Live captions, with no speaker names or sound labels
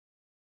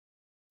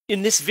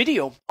In this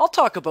video, I'll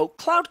talk about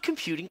cloud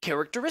computing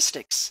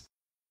characteristics.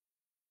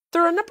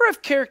 There are a number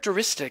of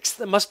characteristics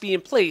that must be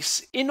in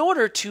place in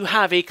order to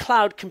have a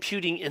cloud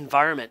computing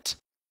environment.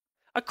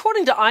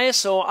 According to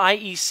ISO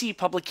IEC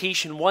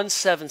publication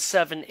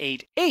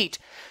 17788,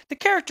 the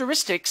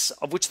characteristics,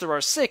 of which there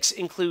are 6,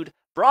 include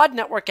broad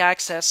network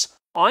access,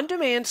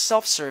 on-demand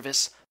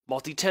self-service,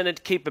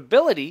 multi-tenant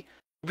capability,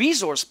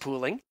 resource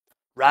pooling,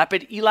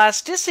 rapid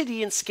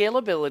elasticity and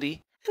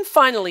scalability, and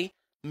finally,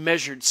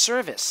 measured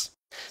service.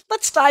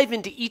 Let's dive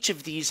into each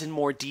of these in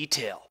more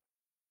detail.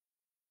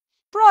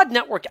 Broad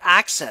network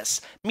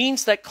access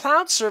means that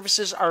cloud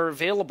services are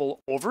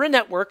available over a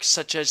network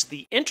such as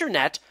the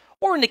internet,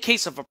 or in the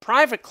case of a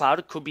private cloud,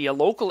 it could be a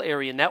local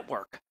area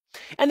network.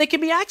 And they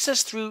can be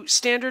accessed through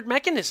standard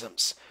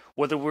mechanisms,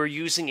 whether we're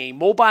using a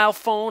mobile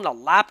phone, a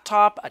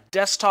laptop, a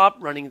desktop,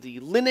 running the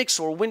Linux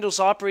or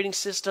Windows operating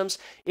systems,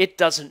 it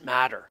doesn't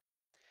matter.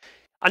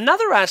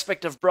 Another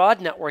aspect of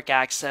broad network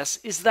access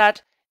is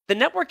that the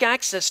network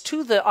access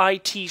to the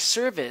IT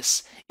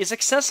service is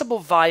accessible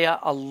via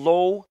a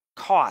low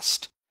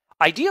cost,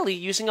 ideally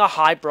using a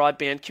high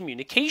broadband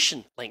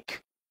communication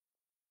link.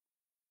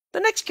 The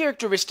next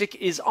characteristic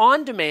is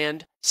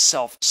on-demand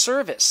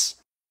self-service.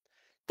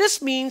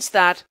 This means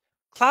that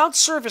cloud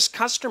service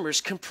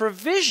customers can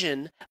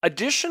provision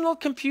additional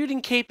computing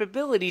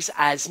capabilities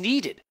as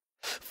needed.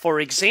 For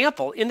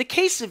example, in the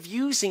case of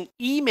using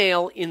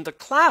email in the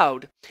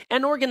cloud,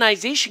 an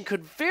organization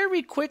could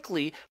very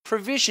quickly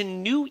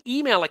provision new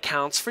email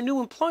accounts for new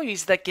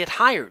employees that get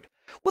hired,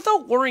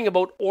 without worrying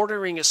about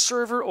ordering a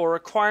server or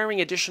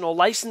acquiring additional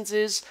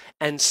licenses,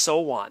 and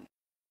so on.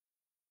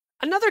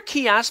 Another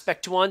key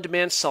aspect to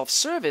on-demand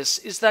self-service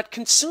is that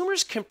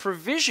consumers can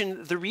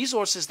provision the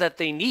resources that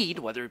they need,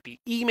 whether it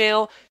be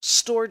email,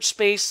 storage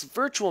space,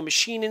 virtual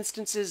machine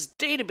instances,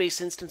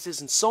 database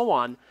instances, and so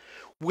on,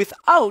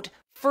 without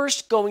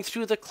first going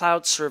through the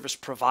cloud service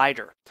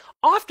provider.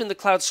 Often the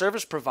cloud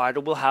service provider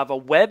will have a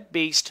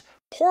web-based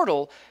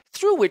portal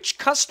through which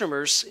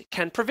customers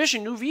can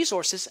provision new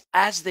resources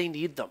as they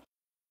need them.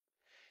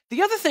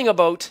 The other thing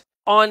about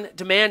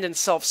on-demand and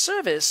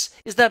self-service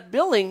is that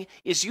billing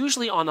is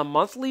usually on a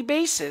monthly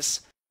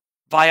basis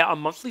via a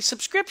monthly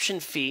subscription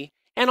fee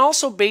and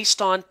also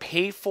based on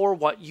pay for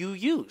what you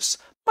use,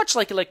 much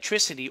like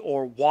electricity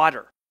or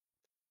water.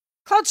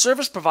 Cloud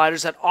service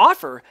providers that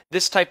offer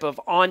this type of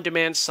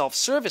on-demand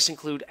self-service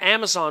include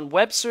Amazon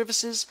Web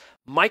Services,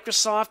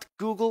 Microsoft,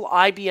 Google,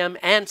 IBM,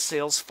 and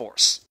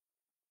Salesforce.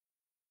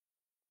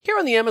 Here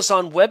on the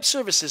Amazon Web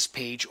Services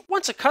page,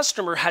 once a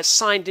customer has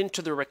signed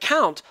into their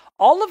account,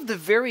 all of the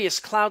various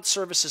cloud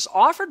services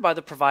offered by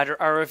the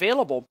provider are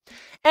available,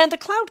 and the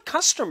cloud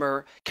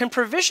customer can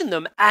provision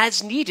them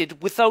as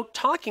needed without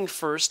talking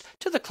first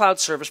to the cloud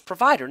service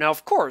provider. Now,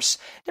 of course,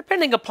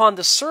 depending upon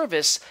the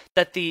service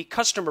that the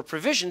customer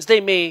provisions,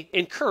 they may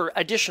incur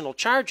additional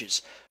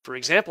charges. For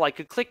example, I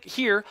could click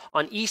here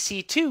on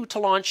EC2 to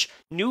launch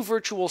new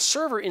virtual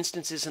server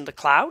instances in the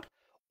cloud,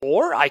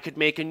 or I could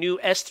make a new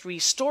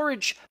S3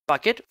 storage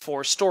bucket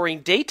for storing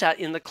data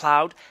in the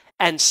cloud,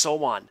 and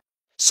so on.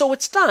 So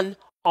it's done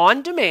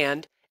on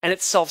demand, and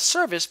it's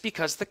self-service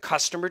because the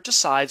customer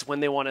decides when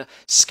they want to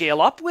scale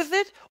up with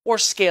it or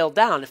scale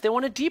down if they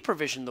want to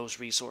deprovision those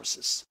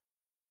resources.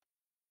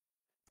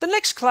 The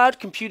next cloud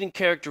computing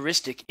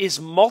characteristic is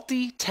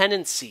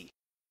multi-tenancy.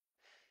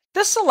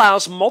 This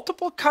allows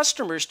multiple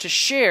customers to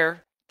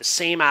share the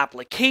same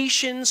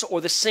applications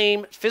or the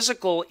same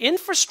physical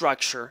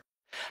infrastructure.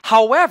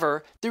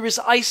 However, there is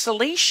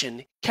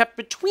isolation kept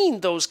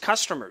between those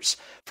customers.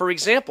 For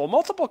example,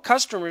 multiple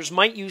customers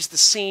might use the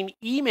same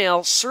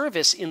email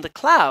service in the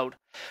cloud,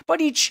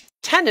 but each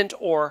tenant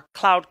or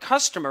cloud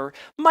customer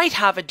might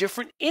have a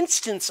different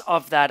instance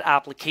of that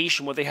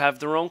application where they have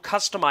their own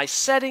customized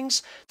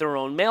settings, their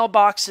own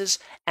mailboxes,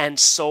 and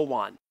so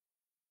on.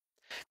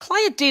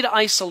 Client data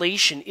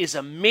isolation is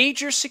a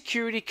major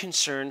security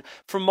concern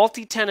for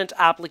multi-tenant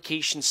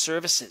application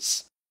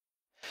services.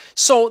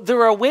 So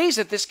there are ways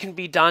that this can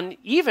be done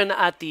even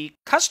at the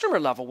customer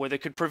level, where they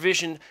could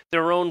provision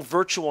their own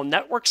virtual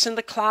networks in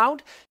the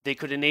cloud, they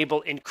could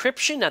enable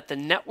encryption at the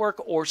network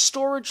or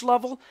storage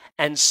level,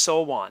 and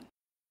so on.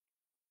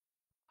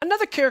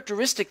 Another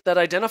characteristic that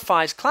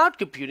identifies cloud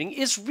computing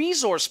is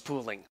resource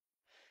pooling.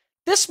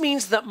 This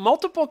means that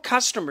multiple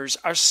customers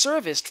are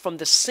serviced from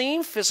the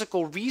same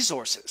physical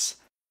resources.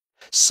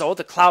 So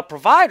the cloud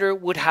provider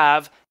would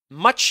have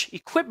much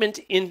equipment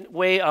in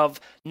way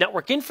of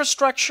network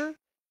infrastructure,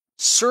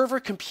 server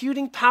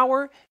computing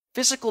power,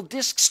 physical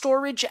disk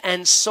storage,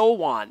 and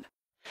so on.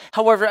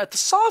 However, at the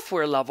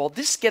software level,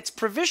 this gets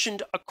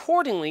provisioned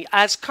accordingly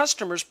as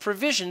customers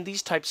provision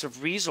these types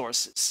of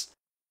resources.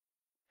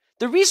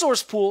 The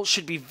resource pool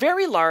should be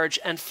very large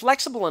and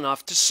flexible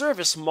enough to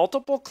service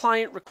multiple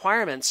client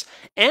requirements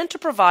and to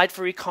provide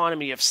for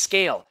economy of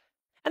scale.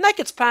 And that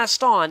gets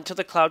passed on to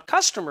the cloud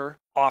customer,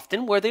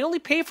 often where they only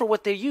pay for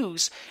what they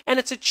use, and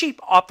it's a cheap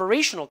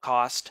operational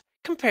cost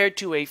compared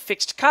to a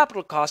fixed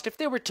capital cost if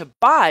they were to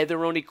buy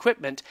their own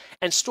equipment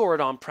and store it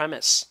on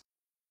premise.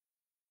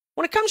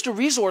 When it comes to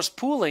resource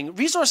pooling,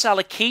 resource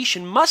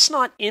allocation must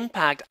not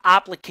impact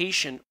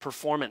application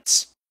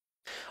performance.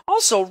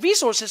 Also,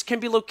 resources can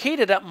be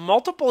located at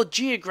multiple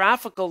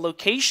geographical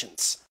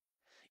locations.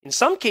 In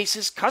some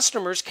cases,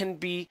 customers can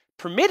be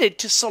permitted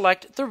to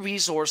select the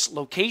resource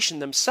location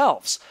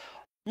themselves.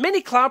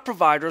 Many cloud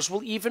providers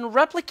will even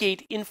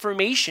replicate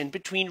information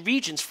between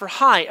regions for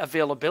high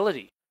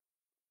availability.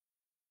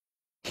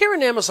 Here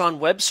in Amazon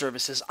Web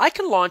Services, I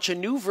can launch a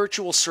new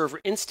virtual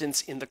server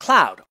instance in the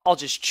cloud. I'll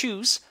just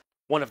choose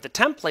one of the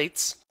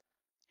templates,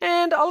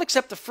 and I'll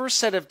accept the first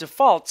set of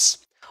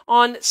defaults.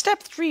 On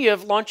step 3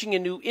 of launching a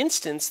new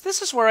instance,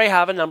 this is where I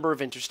have a number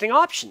of interesting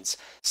options,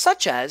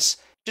 such as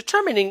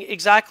determining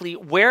exactly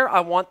where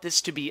I want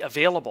this to be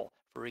available.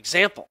 For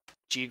example,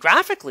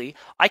 geographically,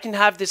 I can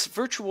have this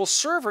virtual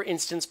server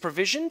instance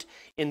provisioned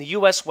in the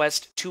US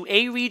West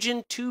 2A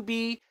region,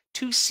 2B,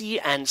 2C,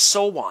 and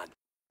so on.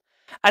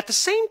 At the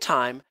same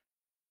time,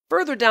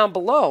 further down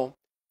below,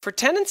 for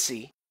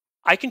tenancy,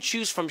 I can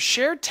choose from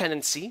shared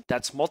tenancy,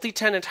 that's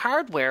multi-tenant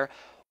hardware,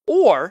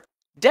 or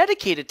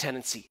dedicated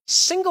tenancy,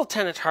 single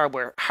tenant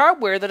hardware,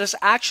 hardware that is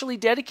actually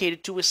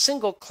dedicated to a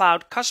single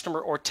cloud customer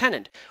or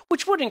tenant,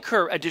 which would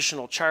incur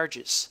additional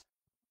charges.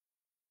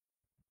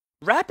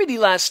 Rapid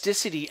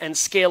elasticity and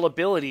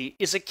scalability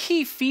is a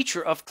key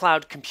feature of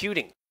cloud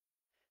computing.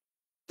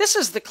 This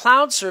is the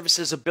cloud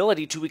service's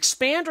ability to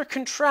expand or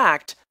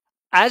contract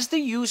as the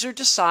user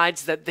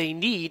decides that they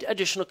need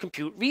additional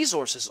compute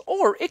resources,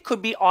 or it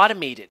could be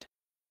automated.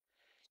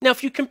 Now,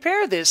 if you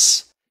compare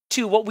this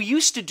to what we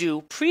used to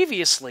do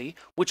previously,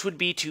 which would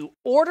be to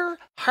order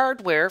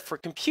hardware for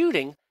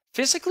computing,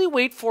 physically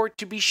wait for it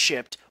to be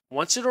shipped.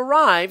 Once it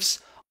arrives,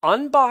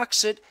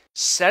 unbox it,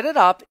 set it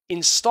up,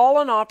 install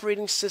an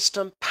operating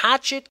system,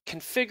 patch it,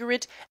 configure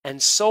it,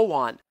 and so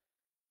on.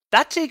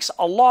 That takes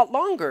a lot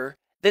longer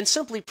than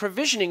simply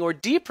provisioning or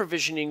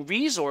deprovisioning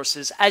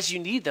resources as you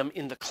need them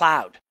in the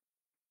cloud.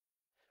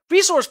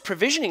 Resource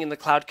provisioning in the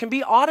cloud can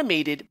be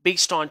automated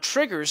based on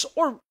triggers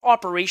or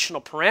operational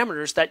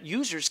parameters that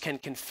users can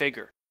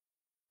configure.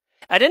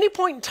 At any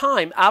point in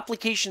time,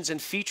 applications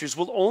and features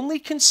will only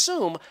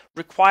consume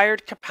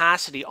required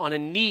capacity on a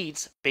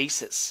needs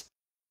basis.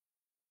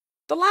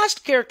 The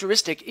last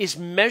characteristic is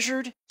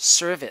measured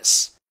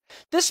service.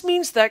 This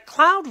means that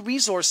cloud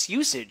resource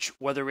usage,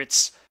 whether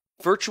it's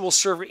virtual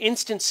server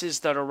instances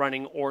that are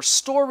running or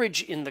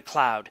storage in the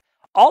cloud,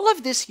 all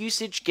of this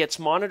usage gets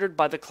monitored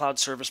by the cloud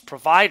service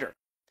provider.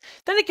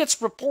 Then it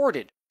gets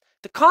reported.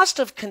 The cost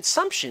of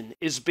consumption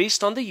is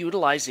based on the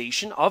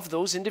utilization of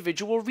those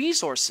individual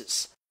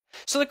resources.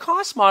 So the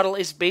cost model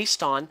is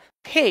based on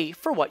pay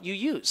for what you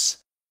use.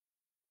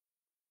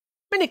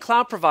 Many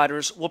cloud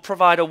providers will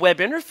provide a web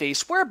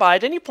interface whereby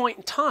at any point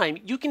in time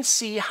you can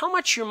see how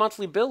much your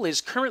monthly bill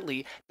is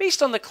currently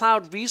based on the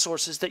cloud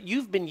resources that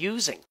you've been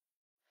using.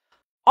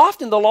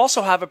 Often they'll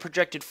also have a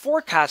projected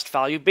forecast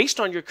value based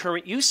on your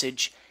current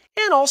usage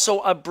and also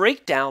a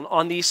breakdown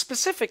on the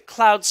specific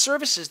cloud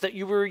services that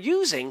you were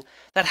using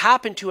that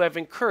happen to have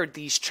incurred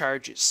these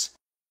charges.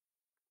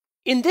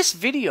 In this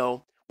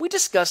video, we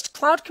discussed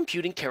cloud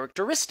computing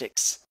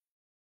characteristics.